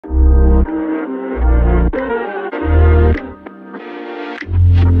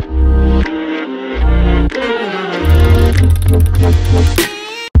Assalamu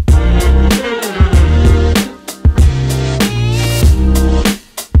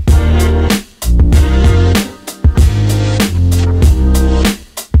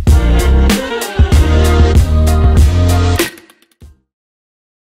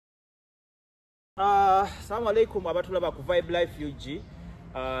alaikum abatulaba ku Vibe Life UG.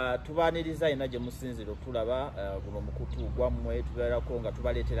 Tubaniriza ina gye musinziro tulaba guno mukutu gwammwe tubeerako nga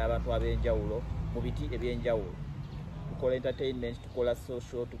tubaleetera abantu ab'enjawulo mu biti ebyenjawulo. Tukola entertainment, tukola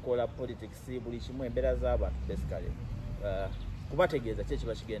social, tukola politics, buli kimu embeera z'abantu basically. Kubategeeza kye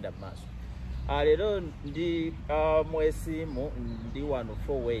kiba kigenda mu maaso. Leero ndi mwesimu ndi wano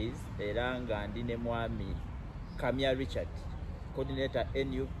 4 ways era nga ndi ne mwami Kamya Richard, coordinator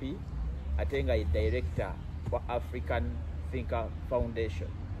NUP, atenga i director wa African Thinker Foundation.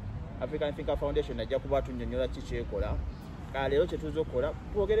 African Thinker Foundation ajja kuba tunyonyola kikyekola. Leero kye tuzokola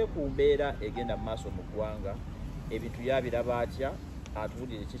twogere ku mbeera egenda mu maaso mu ggwanga, ebintu yabiraba atya,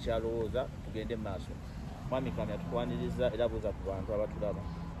 atuwulire kikyalowooza, tugende mu maaso. Mwami Kamya, tukwaniriza era buuza ku bantu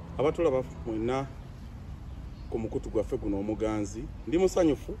abatulaba mwenna ku mukutu gwaffe guno omuganzi. Ndi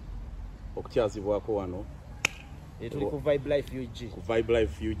musanyufu okukyazibwako wano. Tuli ku Vibe Life UG. Ku Vibe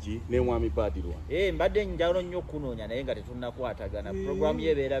Life UG ne Mwami Badru. Mbadde njalo nnyo kunoonya naye nga tetunnakwatagana. Program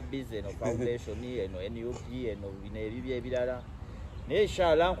yebeera busy eno foundation eno NUP eno n'ebibyo ebirala. Naye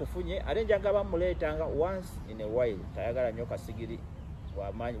inshallah nkufunye ate njaga bamuleetanga once in a while. Tayagala nnyo kasigiri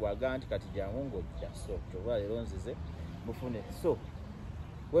w'amaanyi waga nti kati jangu ng'ojja. So kyova leero nzize mufune. So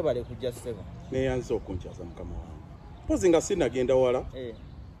webale kujja ssebo. Neyanza okunkyaza mukama wange. Mpozi nga sinagenda wala.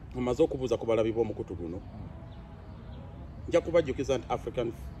 Mumaze okubuuza ku balabi b'omukutu guno. Nja kubajjukiza nti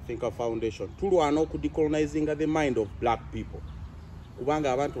African Thinker Foundation tulwana oku decolonizing the mind of black people.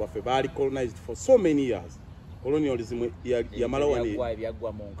 Kubanga abantu baffe baali colonized for so many years. Colonialism yamalawa ni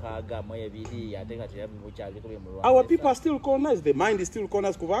byagwa mu nkaaga mu ebiri ate kati yamukyali kube mu Rwanda. Our people are still colonized, the mind is still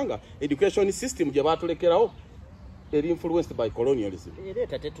colonized kubanga education system gye batulekerawo eri influenced by colonialism.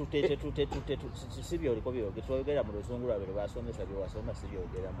 Leta sibyo oliko byogera mu luzungu lwabwe basomesa byewasoma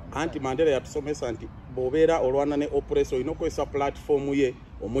sibyogera mu. Anti Mandela yatusomesa nti b'obeera olwana ne oppressor olina okukozesa platform ye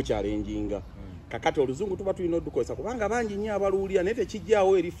omukyalenjinga. Kakati oluzungu tuba tulina odukozesa kubanga bangi nnyo abaluwulira naye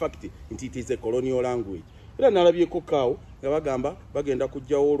tekijjaawo eri fact nti it is a colonial language. Era nalabyeko kaawo nga bagamba bagenda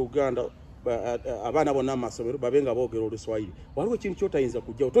kujjawo Oluganda abaana bonna mu masomero babe nga boogera Oluswayiri. Waliwo ekintu ky'otayinza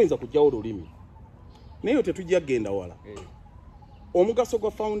kujjawo, toyinza kujjawo olulimi. Naye tetujja genda wala. Omugaso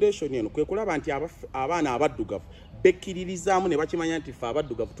gwa foundation eno kwe kulaba nti abaana abaddugavu bekkiririzaamu ne bakimanya nti ffe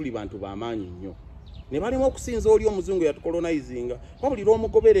abaddugavu tuli bantu b'amaanyi nnyo. Ne balema okusinza oli omuzungu yatukolonizinga. Wabulira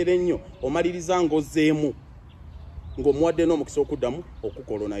omugoberera ennyo omaliriza ng'ozzeemu ng'omuwadde n'omukisa okuddamu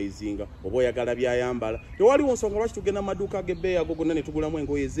okukolonizinga oba oyagala byayambala. Tewaliwo nsonga lwaki tugenda mu maduuka ag'ebbeeyi ago gonna ne tugulamu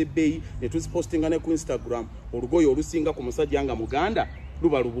engoye ez'ebbeeyi ne tuzipostinga ne ku Instagram. Olugoye olusinga ku musajja nga Muganda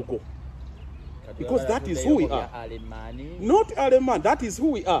luba lubuko. Because that is who we are. Not Aleman, that is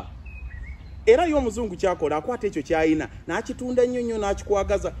who we are. Era yo muzungu kyakola akwata ekyo kyayina n'akitunda nnyo nnyo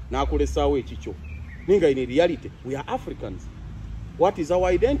n'akikwagaza n'akolesaawo ekikyo. Ninga in reality we are Africans. What is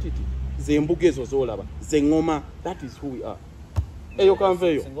our identity? Ze mbuga ezo z'olaba, ze ngoma, that is who we are. Eyo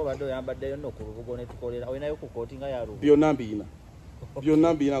kanveeyo. Singo badde oyambaddeyo nno ku lubugo ne tukolera olinayo ku kooti nga ya lubugo. Byonna mbiina.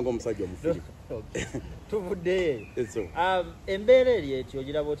 Byonna mbiina ng'omusajja omufirifu. Tuvuddeyo. Embeera eri etyo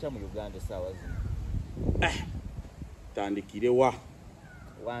ogiraba otya mu Uganda essaawa zino? Tandikire wa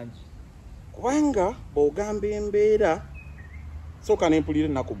wangi kubanga bw'ogamba embeera sooka nempulira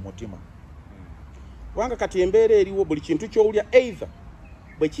ennaku mu mutima. Kubanga kati embeera eriwo buli kintu ky'owulya either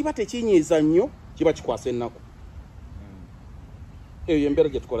bwe kiba tekinyiiza nnyo kiba kikwasa ennaku. Eyo embeera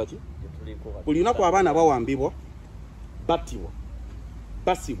gye tukola ki? Buli lunaku abaana bawambibwa, battibwa,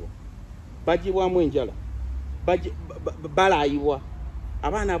 basibwa, bagibwamu enjala, balaayibwa,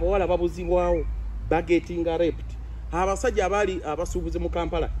 abaana abawala babuzibwawo, getting raped. Abasajja abali abasuubuzi mu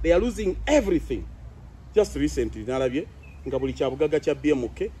Kampala, they are losing everything. Just recently nalabye nga buli kyabugaga kya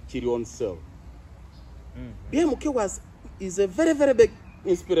BMK kiri on sale. BMK is a very very big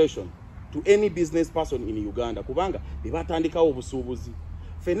inspiration to any business person in Uganda kubanga bebatandikawo obusuubuzi.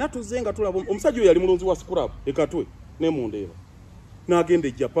 Fenna tuzenga tulaba omusajja yali mulunzi wa scrap ekatwe ne mundeeba. N'agenda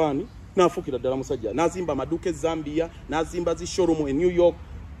e Japan n'afukira ddala musajja n'azimba amaduuka e Zambia n'azimba zi showroom in New York.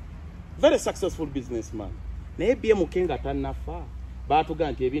 Very successful businessman. Naye BMK nga tannafa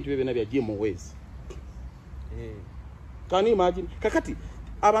baatuga nti ebintu byonna bya GMOs. Can you imagine? Kakati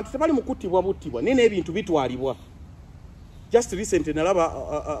abantu tebali mu kuttibwa buttibwa naye n'ebintu bitwalibwa. Just recently nalaba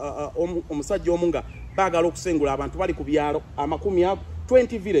omusajja omu nga baagala okusengula abantu bali ku byalo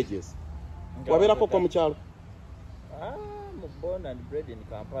 20 villages. Wabeerako kwa mukyalo. Born and bred in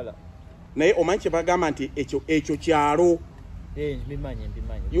Kampala. Naye omanyi kye bagamba nti ekyo kyalo Mbimanyi.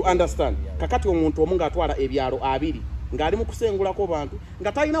 You understand? Kakati omuntu omu ng'atwala ebyalo 2 ng'ali mu kusengulako bantu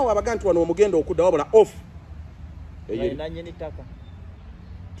nga talinawo abaga nti wano omugenda okudda wabula off.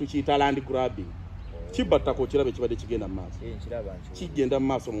 Tukiyita land grabbing. Kibattako kirabe kibadde kigenda mu maaso. Kigenda mu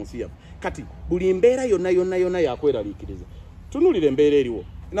maaso mu nsi yaffe. Kati buli mbeera yonna yakweraliikiriza. Tunulira embeera eriwo.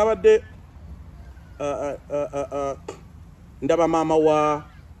 Nabadde ndaba maama wa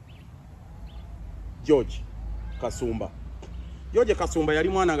George Kasumba. George Kasumba yali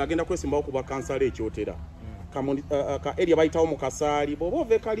mwana ng'agenda kwesimbawo kuba kansala ekyotera. Ka area bayitawo mu Kasaali bw'oba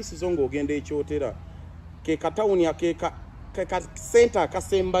ova ekalisizo ng'ogenda ekyotera. Ke katawuni akeeka center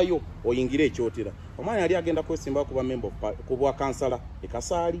akasembayo oyingira ekyotera. Omwana yali agenda kwesimbawo kuba member ku bwa kansala e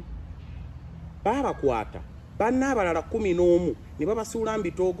Kasaali. Babakwata banna abalala 11 ne babasuula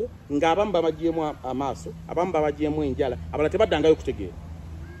mbitoogo ng'abamu babagyemu amaaso, abamu babagyemu enjala, abalala tebaddangayo kutegeera.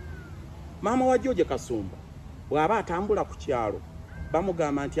 Maama wa George Kasumba bw'aba atambula ku kyalo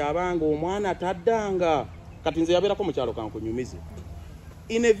bamugamba nti abanga omwana taddanga. Kati nze yabeerako mu kyalo kankunyumize.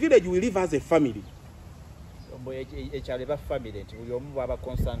 In a village we live as a family. Ekyalo eba family nti buli omu bw'aba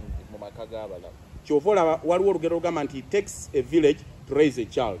concerned mu maka g'abalala. Kyova olaba waliwo olugero lugamba nti it takes a village to raise a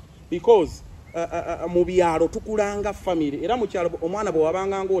child because mu byalo tukulanga family era mu kyalo omwana bwe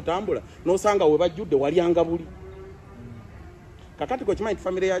wabanga ng'otambula n'osanga we bajjudde walyanga buli. Kakati ko kimanyi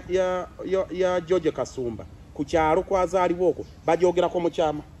family ya George Kasumba ku kyalo kwazaalibwa okwo bajogerako mu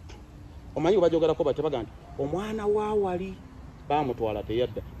kyama. Omanyi bajogerako batebaga nti omwana wa wali bamutwala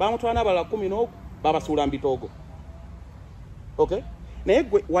teyadda. Bamutwala n'abalala 11 babasuula mbitoogo. Okay? Naye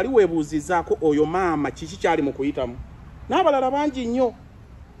gwe wali weebuuzizaako oyo maama kiki kyali mu kuyitamu. N'abalala bangi nnyo.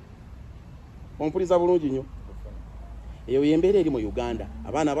 Ompuliza bulungi nnyo. Eyo yembeera eri mu Uganda.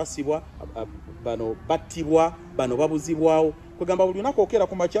 Abaana basibwa, bano battibwa, bano babuzibwawo. Kwegamba buli lunaku okeera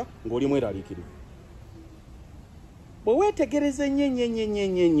ku makya ng'oli mweraliikirivu. Bwe weetegereze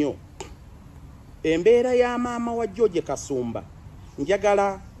nnyo embeera ya maama wa George Kasumba,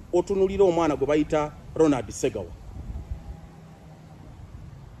 njagala otunulira omwana gwe bayita Ronald Segawa.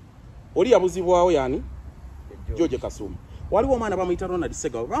 Oli yabuzibwawo yani George Kasumba. Waliwo omwana bamuyita Ronald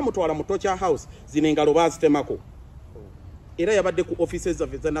Segawa. Bamutwala mu Torture House zino engalo baazitemako. Era yabadde ku offices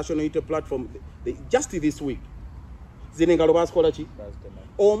of the National Unity Platform just this week. Zino engalo baazikola ki?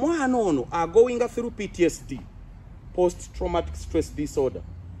 Omwana ono going through PTSD, post traumatic stress disorder.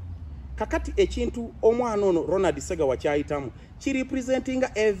 Kakati ekintu omwana ono Ronald Segawa kyayitamu ki representing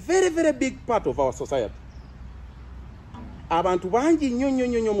a very big part of our society. Abantu bangi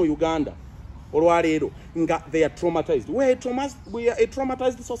nnyo mu Uganda olwaleero nga they are traumatized. We are a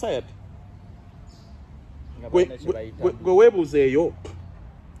traumatized society. Gwe weebuuzeeyo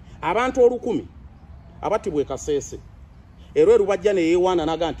abantu 10 abattibwa e Kaseese era erubajja ne yeewaana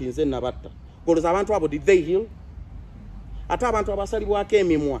naga nti nze nabatta. Goloza abantu abo did they heal? Ate abantu abasalibwako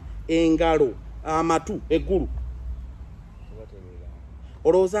emimwa, engalo, amatu, eggulu.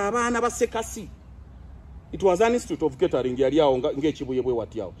 Olowooza abaana ba Sekasi. It was an institute of catering yali awo ng'ekibuye bwe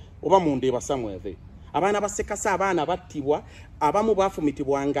watyawo oba mu Ndeeba somewhere there. Abaana ba Sekasi abaana battibwa, abamu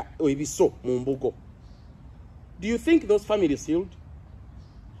baafumitibwanga ebiso mu mbugo. Do you think those families healed?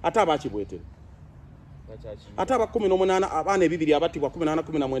 Ate abakibwetere. Ate aba 18 abaana ebibiri abattibwa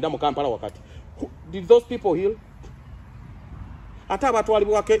 18-19 mu Kampala wakati. Did those people heal? Ate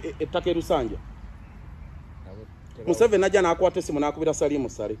abatwalibwako ettaka e Lusanja. Museveni najja n'akwata essimu n'akubira Salimu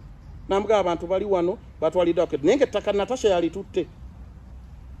Sale. Namugamba abantu bali wano batwaliddwako naye ng'ettaka Natasha yalitutte.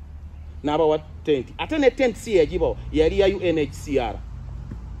 N'abawa tent. Ate ne tent si yagibawa yali ya UNHCR.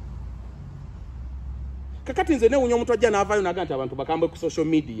 Kakati nze newunya omuntu ajja n'avaayo n'agamba nti abantu bakambwe ku social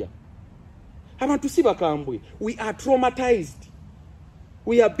media. Abantu si bakambwe. We are traumatized.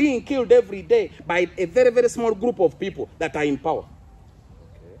 We are being killed every day by a very small group of people that are in power.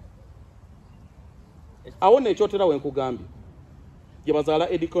 Awo nekyotera wenkugambye gye bazaala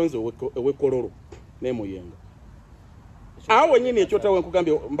Eddie Kenzo ow'Ekololo ne Muyenga. Awo nyini ekyotera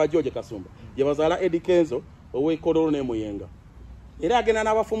wenkugambye mba George Kasumba gye bazaala Eddie Kenzo ow'Ekololo ne Muyenga. Era agenda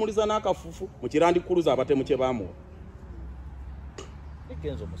n'abafumuliza n'akafufu mu kirandikuluza abatemu kye baamuwa.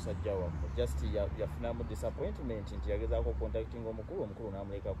 Kenzo musajja wamwe just yafunamu disappointment nti yagezaako contacting omukulu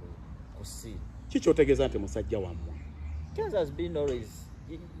n'amuleka ku scene. Kikyotegeeza nti musajja wammwe. Kenzo has been always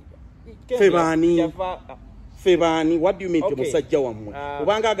Febani, what do you mean to musajja wammwe?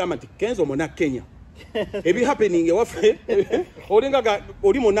 Obanga agamba nti Kenzo muna Kenya. Ebi happening waffe olinga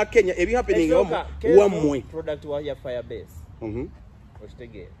oli muna Kenya ebi happening wammwe. Product wa ya Firebase.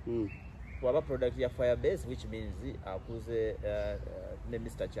 Okitegere. Waba product ya Firebase which means akuze ne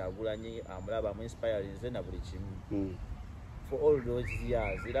Mr. Kyagulanyi amulaba mu inspire nze na buli kimu. for all those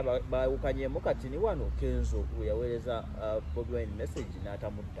years era bawukanyemu kati ni wano Kenzo yaweereza bobiwine message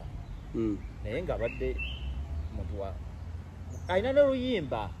n'atamudda naye nga badde muntu wa ayina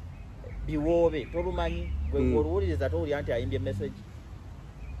n'oluyimba biwoobe tolumanyi gwe oluwuliriza towulira nti ayimbye message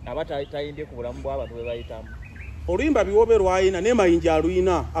aba tayimbye ku bulamu bw'abantu bwe bayitamu oluyimba biwoobe lwayina ne mayinja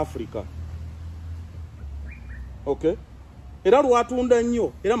aluyina Africa okay era lwatunda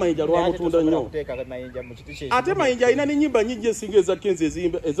nnyo era mayinja lwamutunda nnyo ate mayinja alina n'ennyimba nnyingi esinga eza Kenzo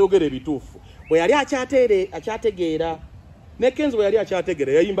ezogera ebituufu bwe yali akyategeera ne Kenzo bwe yali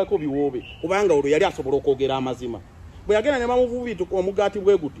akyategeera yayimbako biwoobe kubanga olwo yali asobola okwogera amazima bwe yagenda ne bamuvubitu omugaati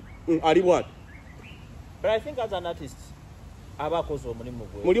bwe guti ali bwati. But I think as an artist abakoze omulimu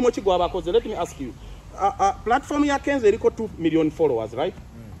gwe mulimo ki gwabakoze. Let me ask you platform ya Kenzo eriko 2 million followers right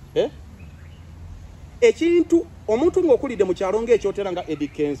ekintu omuntu ng'okulidde mu kyalo ng'ekyotera nga Eddie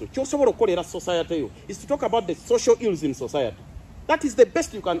Kenzo ky'osobola okukolera society yo is to talk about the social ills in society. That is the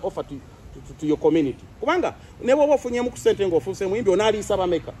best you can offer to your community kubanga ne bwoba ofunyemu ku ssente ng'ofuuse muyimbi onaaliisa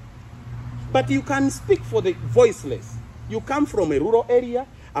bameka. But you can speak for the voiceless. You come from a rural area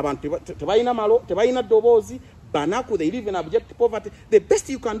abantu tebalina malo tebalina ddoboozi banaku they live in abject poverty. The best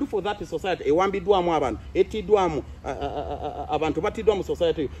you can do for that society ewambiddwamu abantu etiddwamu abantu batiddwamu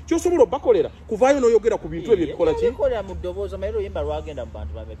society kyosobola bakolera kuvaayo n'oyogera ku bintu ebyo bikola ki bikolera mu ddoboozi amayiro yimba lwagenda mu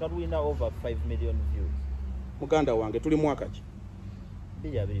bantu bameka lulina over 5 million views. Muganda wange tuli mwaka ki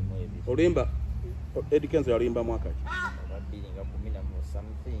 2022 olimba Eddie Kenzo yalimba mwaka ki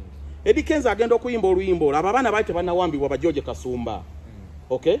something. Eddie Kenzo agenda okuyimba oluyimba olwo abo abaana baali tebannawambibwa ba George Kasumba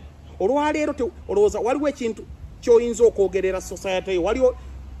okay olwaleero olowooza waliwo ekintu ky'oyinza okwogerera society waliwo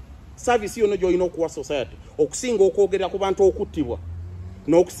service yonna gy'olina okuwa society okusinga okwogerera ku bantu okuttibwa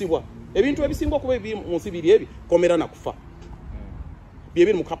n'okusibwa ebintu ebisinga okuba ebiri mu nsi biri ebi komera na kufa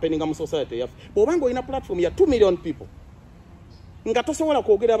byebiri mu happeninga mu society yaffe bw'obanga olina platform ya 2 million people nga tosobola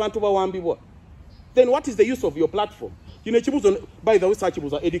kwogera abantu bawambibwa then what is the use of your platform? Kino ekibuzo by the way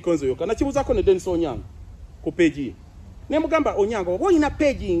sakibuza Eddie Kenzo yokka nakibuzaako ne Dennis Onyango ku page ye ne mugamba Onyango oba olina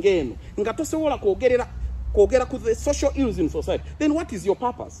page ng'eno nga tosobola kwogera ku the social ills in society then what is your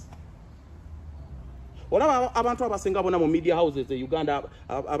purpose? Olaba abantu abasinga bona mu media houses e Uganda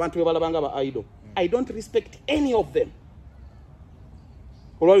abantu be balabanga ba idol I don't respect any of them.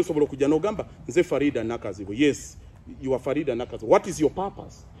 Olwali sobola kujja n'ogamba nze Farida Nakazibu. Yes, you are Farida Nakazibu. What is your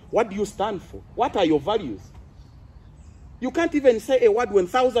purpose? What do you stand for? What are your values? You can't even say a word when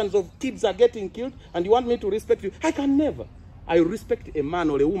thousands of kids are getting killed and you want me to respect you. I can never. I respect a man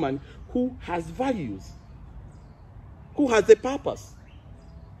or a woman who has values, who has a purpose.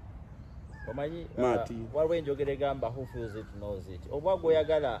 Omanyi waliwo enjogera egamba who feels it knows it. Oba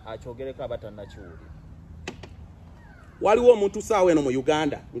gw'oyagala akyogereko abatannakiwulira. Waliwo omuntu saawa eno mu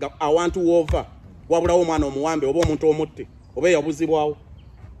Uganda nga awantu wova wabulawo omwana omuwambe oba omuntu omutte oba yabuzibwawo.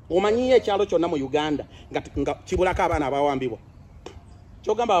 Omanyiye ekyalo kyonna mu Uganda nga kibulako abaana abawambibwa.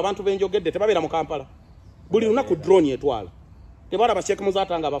 Kyogamba abantu benjogedde tebabeera mu Kampala. Buli lunaku drone etwala. Tebalaba Sheikh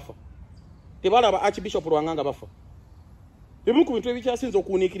Muzaata nga bafa. Tebalaba Archbishop Lwanga nga bafa. Ebimu ku bintu ebikyasinze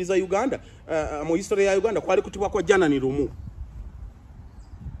okuwuniikiriza Uganda mu history ya Uganda kwali kutibwa kwa Janani Lumu.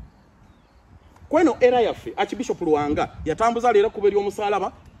 Kweno era yaffe Archbishop Lwanga yatambuza leero kuba eri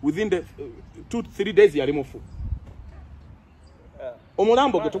omusalaba within the 2-3 days yali mufu.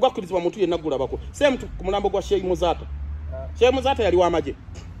 Omulambo gwe tugakkirizibwa muntu yenna gulabako. Same ku mulambo gwa Sheikh Muzaata. Sheikh Muzaata yali w'amagye.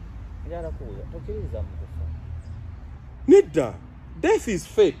 Nedda. Death is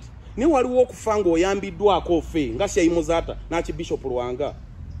fate. Ne waliwo okufa ng'oyambiddwako ofe nga Sheikh Muzaata n'Archbishop Lwanga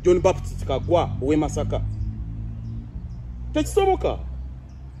John Baptist Kagwa ow'e Masaka. Tekisoboka.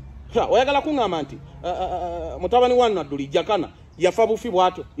 Oyagala kuŋŋamba nti mutabani wa Nadduli Jakana yafa bufi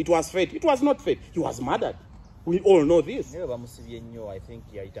bw'atyo. It was fate. It was not fate. He was murdered. We all know this. Newe bamusibye nnyo. I think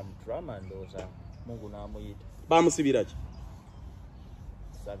yayita mu drama ndowooza Mungu n'amuyita. Bamusibira ki?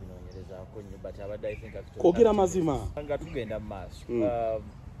 Sabinoonyerezaako nnyo but abadde I think kwogera mazima. Nga tugenda mu maaso.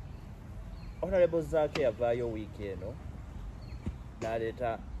 Honorable Zaake yavaayo wiiki eno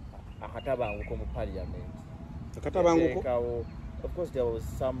n'aleeta akatabanguko mu parliament. Akatabanguko? Of course there was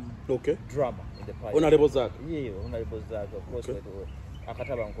some drama in the parliament. Honorable Zaake? Yeah, Honorable Zaake. Of course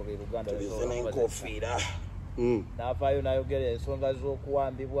akatabanguko be Uganda. N'avaayo n'ayogera ensonga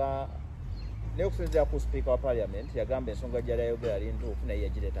z'okuwambibwa naye okusinziira ku speaker wa parliament yagamba ensonga gy'ali ayogera ali ntuufu naye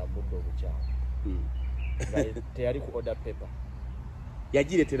yagireeta mu budde obukyamu. Teyali ku order paper.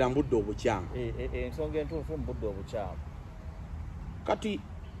 Yagireetera mu budde obukyamu. Ensonga entuufu mu budde obukyamu. Kati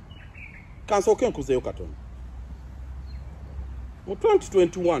kansooke nkuzeeyo katono. Mu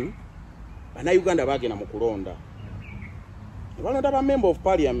 2021 Bannayuganda baagenda mu kulonda. Ne balonda ba member of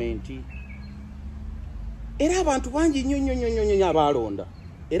parliament. era abantu bangi nnyo abalonda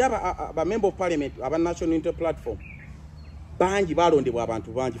era ba member of parliament aba national unity platform bangi balondebwa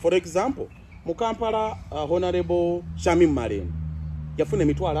abantu bangi. For example, mu Kampala honorable Shamim Malen yafuna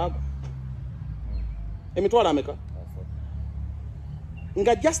emitwalo ago. Emitwalo ameka?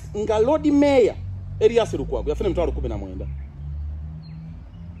 Nga Lord Mayor Elias Lukwago yafuna emitwalo 19.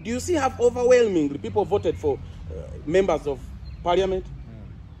 Do you see how overwhelmingly people voted for members of parliament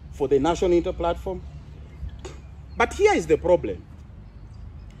for the national unity platform? But here is the problem.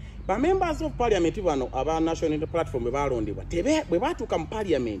 Ba members of parliament bano aba national unity platform balondebwa bwe batuuka mu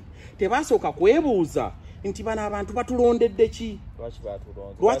parliament tebasooka kwebuuza nti bano abantu batulondedde ki,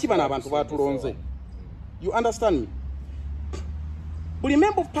 lwaki bano abantu batulonze. You understand me? Buli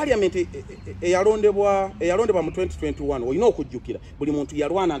member of parliament eyalondebwa mu 2021 olina okujjukira buli muntu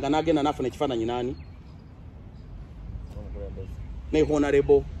yalwananga n'agenda n'afuna ekifaananyi nani ne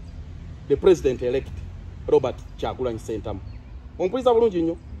honorable the president elect Robert Kyagulanyi Ssentamu. Ompuliriza bulungi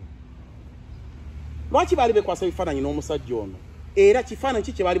nnyo. Lwaki baali bekwasa ebifaananyi n'omusajja ono era kifaananyi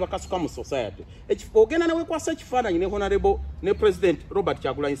ki kye baali bakasuka mu society? Ogenda ne wekwasa ekifaananyi ne honorable ne president Robert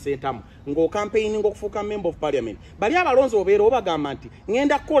Kyagulanyi Ssentamu ng'okampeyini ng'okufuuka member of parliament, bali abalonzi obeera obagamba nti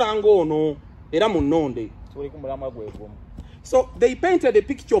ngenda kukola ng'ono era mu nnonde. So they painted a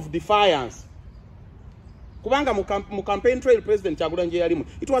picture of defiance. Kubanga mu campaign trail president Kyagulanyi yalimu,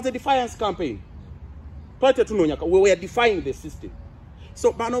 it was a defiance campaign. We were defying the system.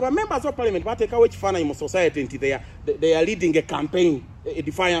 So, but our members of parliament take away ekifaananyi mu society nti they are leading a campaign, a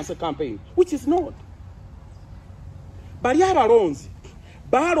defiance campaign, which is not. Bali abalonzi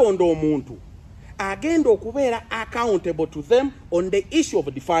balonda omuntu agenda okubeera accountable to them on the issue of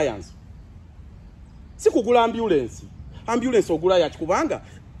defiance. Si kugula ambulance ogula yaki kubanga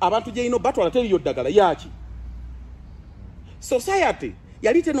abantu gye ino batwala teriyo ddagala yaki. Society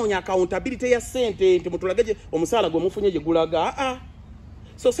yali tenoonya accountability ya sente nti mutulage omusaala gwe mufunye gye gulaga.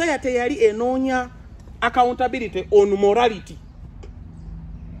 Society yali enoonya accountability on morality.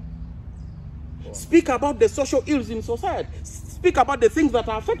 Speak about the social ills in society. Speak about the things that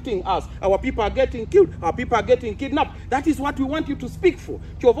are affecting us. Our people are getting killed. Our people are getting kidnapped. That is what we want you to speak for.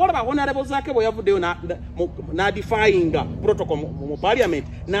 Kyovola ba honorable zaake bwe yavuddeyo na defying protocol mu parliament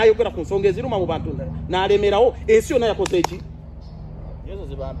n'ayogera ku nsonga eziruma mu bantu n'alemerawo ensi yonna yakoze eki.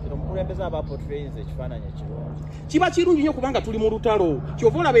 Kiba kirungi nnyo kubanga tuli mu lutalo.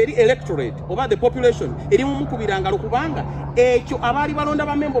 Kyova olaba eri electorate oba the population eri mu mukubirangalo kubanga ekyo abaali balonda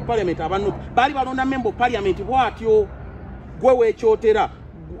ba member of parliament abanupu baali balonda member of parliament bwatyo. Gwe weekyotera,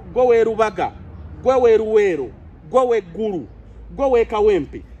 gwe weerubaga, gwe weeruweero, gwe weeggulu, gwe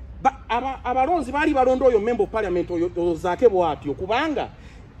weekawempe. Abalonzi baali balonda oyo member of parliament oyo zaake bwatyo kubanga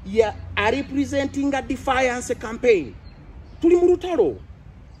are representing a defiance campaign. Tuli mu lutalo.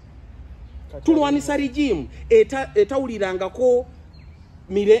 Tulwanisa regime etawulirangako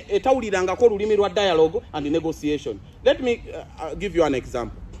lulimi lwa dialogue and negotiation. Let me give you an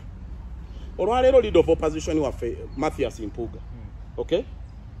example. Olwaleero leader of opposition waffe Mathias Mpuuga. Okay?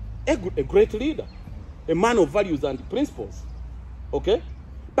 A great leader. A man of values and principles. Okay?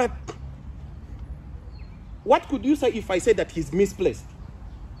 But what could you say if I said that he's misplaced?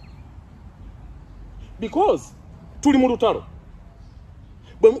 Because tuli mu lutalo.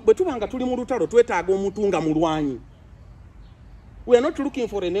 Bwe tubanga tuli mu lutalo twetaaga omuntu nga mulwanyi. We are not looking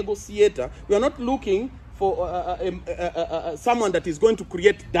for a negotiator. We are not looking for someone that is going to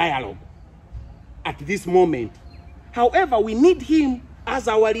create dialogue at this moment. However, we need him as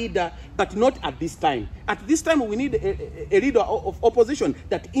our leader, but not at this time. At this time, we need a leader of opposition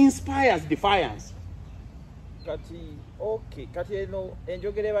that inspires defiance. Kati eno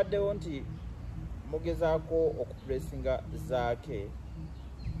enjogere baddewo nti mugezaako okupressinga zaake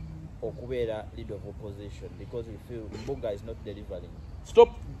okubeera leader of opposition because we feel Mpuuga is not delivering.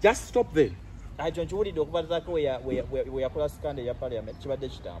 Just stop there. Nkiwulidde okuba zaake we yakola scandal ya parliament kibadde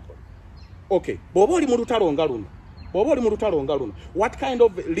kitambo. Okay, bw'oba oli mu lutalo nga luno, what kind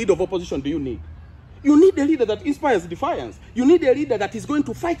of leader of opposition do you need? You need a leader that inspires defiance. You need a leader that is going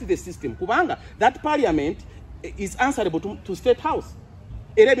to fight the system. Kubanga that parliament is answerable to State House.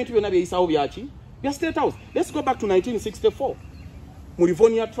 Era ebintu byonna byeyisawo byaki? Bya State House. Let's go back to 1964. Mu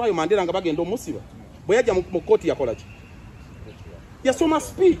Livonia trial Mandela nga bagenda omusiba. Bwe yajja mu kkooti yakola ki? Yasoma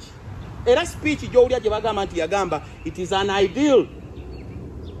speech. Era speech gy'owulya gye bagamba nti yagamba it is an ideal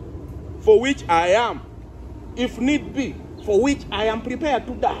for which I am, if need be, for which I am prepared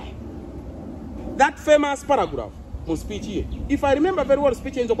to die. That famous paragraph mu speech ye. If I remember very well,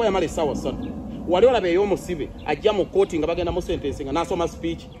 speech enzo kwa yamale sawa sana. Wali olaba ey'omusibe ajja mu kkooti nga bagenda mu sentence nga n'asoma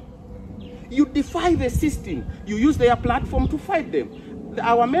speech. You defy the system. You use their platform to fight them.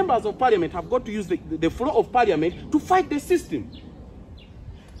 our members of parliament have got to use the floor of parliament to fight the system.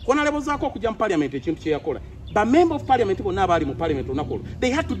 Honorable Zaake okujja mu parliament ekintu kye yakola. But member of parliament bonna abaali mu parliament onakolo,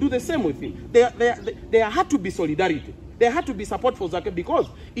 they had to do the same with him. There had to be solidarity. There had to be support for Zaake, because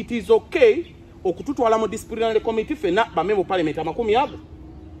it is okay okututwala mu disciplinary committee fena ba member of parliament amakumi ago.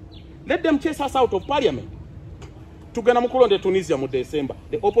 Let them chase us out of parliament. Tugenda mukulonde Tunisia mu December.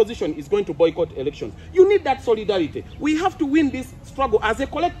 The opposition is going to boycott elections. You need that solidarity. We have to win this struggle as a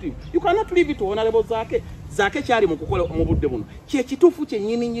collective. You cannot leave it to Honorable Zaake. Zaake kyali mu kukola mu budde buno. Kye kituufu kye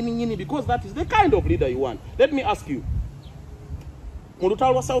nyini, because that is the kind of leader you want. Let me ask you. Mu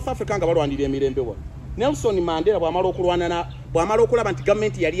lutalo lwa South Africa nga balwanirira emirembe wano, Nelson Mandela bw'amala okulaba nti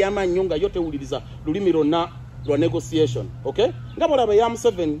gavumenti yali y'amaanyi nga yo tewuliriza lulimi lwonna lwa negotiation, okay? Nga bw'olaba ya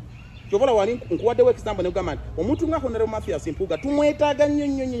Museveni, kyobola wali nkuwaddewo example ne gamba nti omuntu nga Hon Mathias Mpuuga tumwetaaga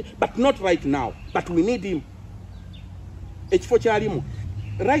nnyo, but not right now, but we need him. Ekifo kyalimu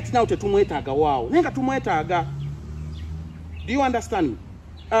right now tetumwetaaga waawo, naye nga tumwetaaga. Do you understand me?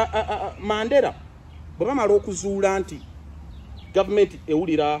 Mandela bwe bamala okuzuula nti government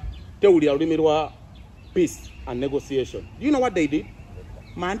tewulira lulimi lwa peace and negotiation, do you know what they did?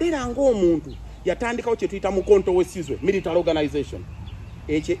 Mandela ng'omuntu yatandikawo kye tuyita mukonto w'essizwe, military organization.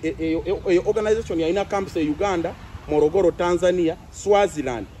 Organization yalina camps e Uganda, Morogoro, Tanzania,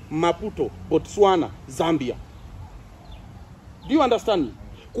 Swaziland, Maputo, Botswana, Zambia. Do you understand me?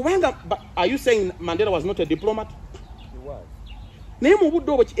 Kubanga, are you saying Mandela was not a diplomat? He was. Naye mu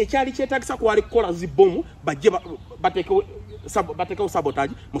budde obwo ekyali kyetagisa kwali kukola zibbomu bajje batekewo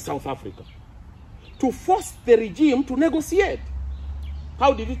sabotage mu South Africa to force the regime to negotiate.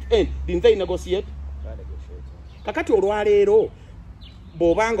 How did it end? Didn't they negotiate? Kakati olwaleero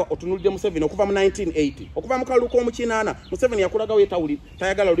bobanga otunulide Museveni okuva mu 1980 okuva mu kaluko omukinana, Museveni yakulagawo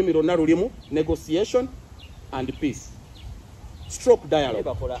tayagala lulimi lwonna lulimu negotiation and peace. Stroke dialogue.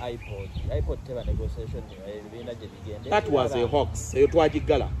 That was a hoax.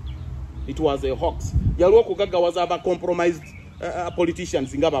 It was a hoax. Yaliwo okugaggawaza aba compromised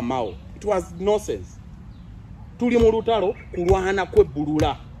politicians ngaba Mao. It was nonsense. Tuli mu lutalo kulwana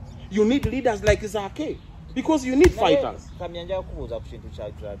kwebbulula. You need leaders like Zaake, because you need fighters. Kamya njagala kubuuza ku kintu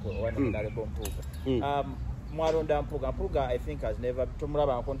kya Honorable Mpuuga. Mwaronda Mpuuga, I think has never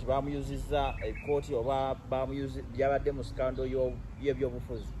tumulaba nti bamuyuzizza ekkooti oba yabadde mu scandal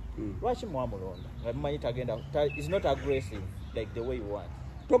y'ebyobufuzi. Lwaki mwamulonda nga mumanyi tagenda is not aggressive like the way you want?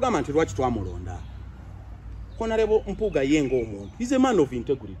 Togamba nti lwaki twamulonda. Honorable Mpuuga ye ng'omuntu, he's a man of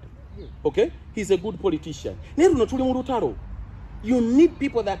integrity. Okay? He's a good politician. Naye luno tuli mu lutalo. You need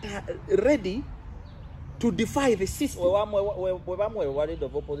people that are ready to defy the system. We're worried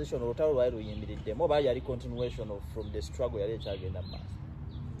of opposition, continuation from the struggle.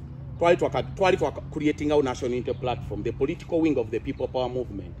 Creating our national inter-platform, the political wing of the People Power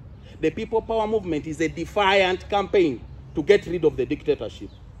Movement. The People Power Movement is a defiant campaign to get rid of the dictatorship.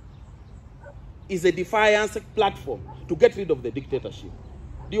 Is a defiance platform to get rid of the dictatorship.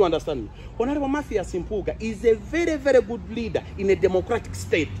 Do you understand me? Honorable Mathias Mpuuga is a very, very good leader in a democratic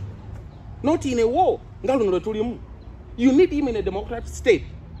state. Not in a war. You need him in a democratic state,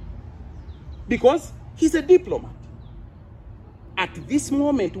 because he's a diplomat. At this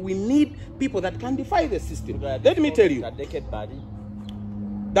moment, we need people that can defy the system. Let me tell you,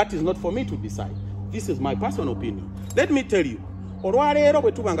 that is not for me to decide. This is my personal opinion. Let me tell you, olwaleero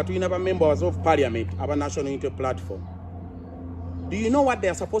bwe tubanga tulina ba members of parliament aba national unity platform, do you know what they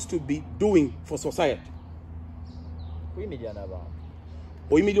are supposed to be doing for society?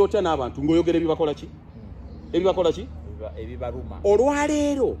 Oyimiddya otya n'abantu ng'oyogera ebibakola ki? Ebibakola ki?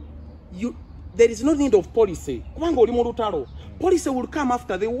 Olwaleero, there is no need of policy. Kubanga oli mu lutalo. Policy will come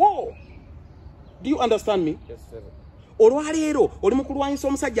after the war. Do you understand me? Yes, sir. Olwaleero oli mu kulwanyisa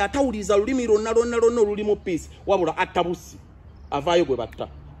omusajja atawuliriza lulimi lwonna oluli mu peace, wabula attabusi avaayo gwe batta.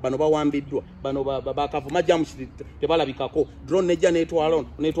 Bano bawambiddwa, bano bakavuma jamusi tebalabikako, drone nejja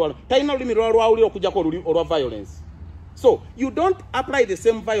netwala. Talina lulimi lwawulira okujjako olwa violence. So you don't apply the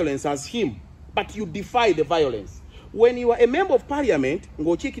same violence as him, but you defy the violence. When you are a member of parliament, you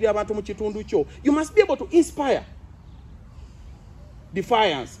must be able to inspire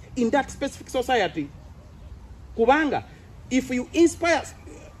defiance in that specific society. Kubanga, if you inspire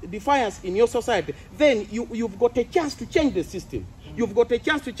defiance in your society, then you've got a chance to change the system. You've got a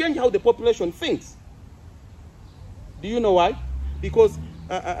chance to change how the population thinks. Do you know why? Because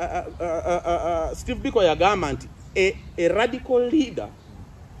Steve Biko Yagama, a radical leader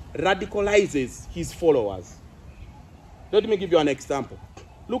radicalizes his followers. Let me give you an example.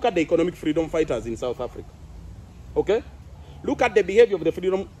 Look at the economic freedom fighters in South Africa. Okay? Look at the behavior of the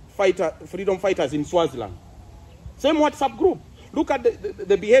freedom fighters in Swaziland. Same WhatsApp group. Look at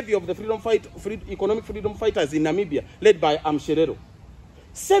the behavior of the economic freedom fighters in Namibia, led by Amsherero.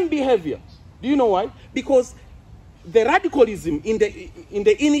 Same behavior. Do you know why? Because the radicalism in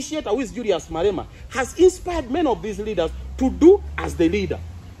the initiator, who is Julius Malema, has inspired many of these leaders to do as the leader.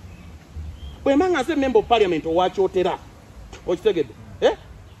 When man as a member of parliament or watch otera, watch together.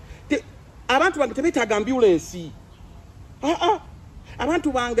 Abantu bange tebetaga ambulance.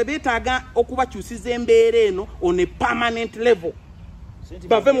 Abantu bange betaga okuba kyusiza embeera eno on a permanent level.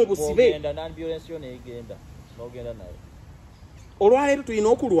 Bave mu busibe. Olwaleero tulina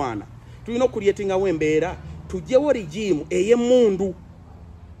okulwana. Tulina okulyetingawo embeera. Tujjewo regime ey'emmundu.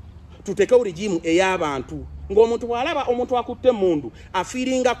 Tutekewo regime ey'abantu. Ng'omuntu bw'alaba omuntu akutte emmundu, a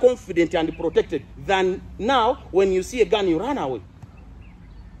feeling confident and protected than now when you see a gun you run away.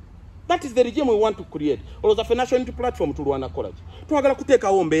 That is the regime we want to create. Olowooza ffe national unity platform tulwana college. Twagala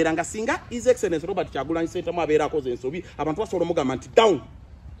kuteekawo mbeera nga singa His Excellency Robert Kyagulanyi Ssentamu abeera akoze ensobi, abantu basobola omugamba nti down.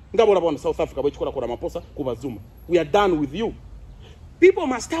 Nga bw'olaba wano South Africa bw'ekikola kola amaposa ku Bazuma. We are done with you. People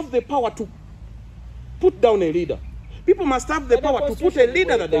must have the power to put down a leader. People must have the power to put a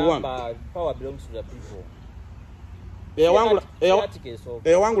leader that they want. Power belongs to the people.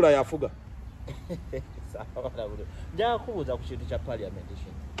 Wangula yafuga. Nja kubuuza ku kintu kya parliament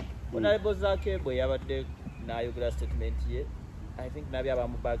kino. Honorable Zaake bwe yabadde n'ayogera statement ye, I think nabyo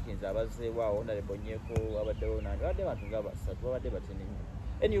abamu backings abazeewo Honorable Nyeko abaddewo nani abadde abantu nga basatu babadde batini.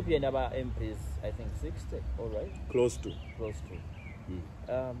 NUP and aba MPs I think 60, all right? Close to.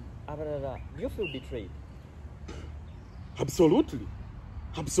 Abalala, do you feel betrayed? Absolutely.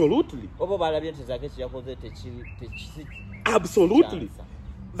 Obo balabye nti Zaake kyakoze absolutely.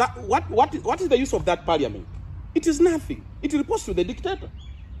 That what is the use of that parliament? It is nothing. It reports to the dictator.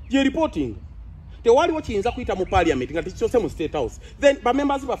 You're reporting. The wali wachiyinza kuyita mu parliament nga tekikyose mu state house. Then ba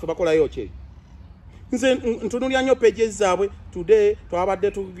members baffe bakolayo ki? Nze ntunulya nnyo pages zaabwe today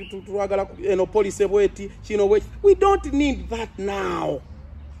twabadde twagala police bweti kino bweti. We don't need that now.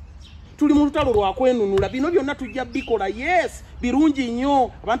 Tuli mu lutalo lwa kwenunula bino byonna tujja bikola. Yes, birungi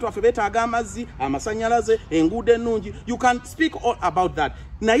nnyo abantu baffe beetaaga amazzi, amasannyalaze, enguudo ennungi. You can speak all about that.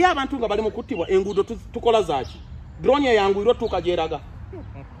 Naye abantu nga bali mu kuttibwa enguudo tukola zaaki? Drone yangu iro tuka gyeraga.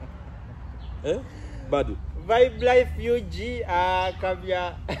 Badu. Vibe Life UG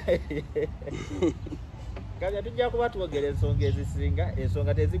Kamya. Kamya tujja kuba twogera ensonga ezisinga,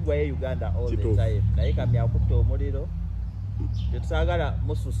 ensonga teziggwayo Uganda all the time. Naye Kamya akutte omuliro. Tetusagala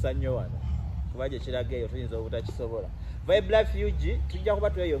musussa nnyo wano. Kuba gye kiraga eyo tuyinza obutakisobola. Vibe Life UG tujja kuba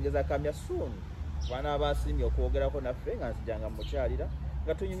tweyongeza Kamya soon. Bana abasiimye okwogerako naffe nga nsijjanga mukyalira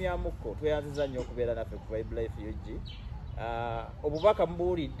nga tunyumyamukko tweyanziza nnyo okubeera naffe ku Vibe Life UG. Obubaka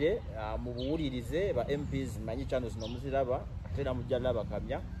mbuwulidde mubuwulirize ba MPs manyi channels zino muziraba ate na mujja laba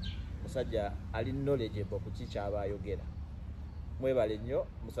Kamya musajja ali knowledgeable ku kikyaba ayogera. Mwebale nnyo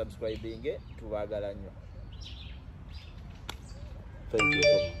musubscribinge tubaagala nnyo. Thank you so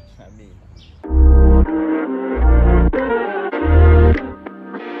much. Amen.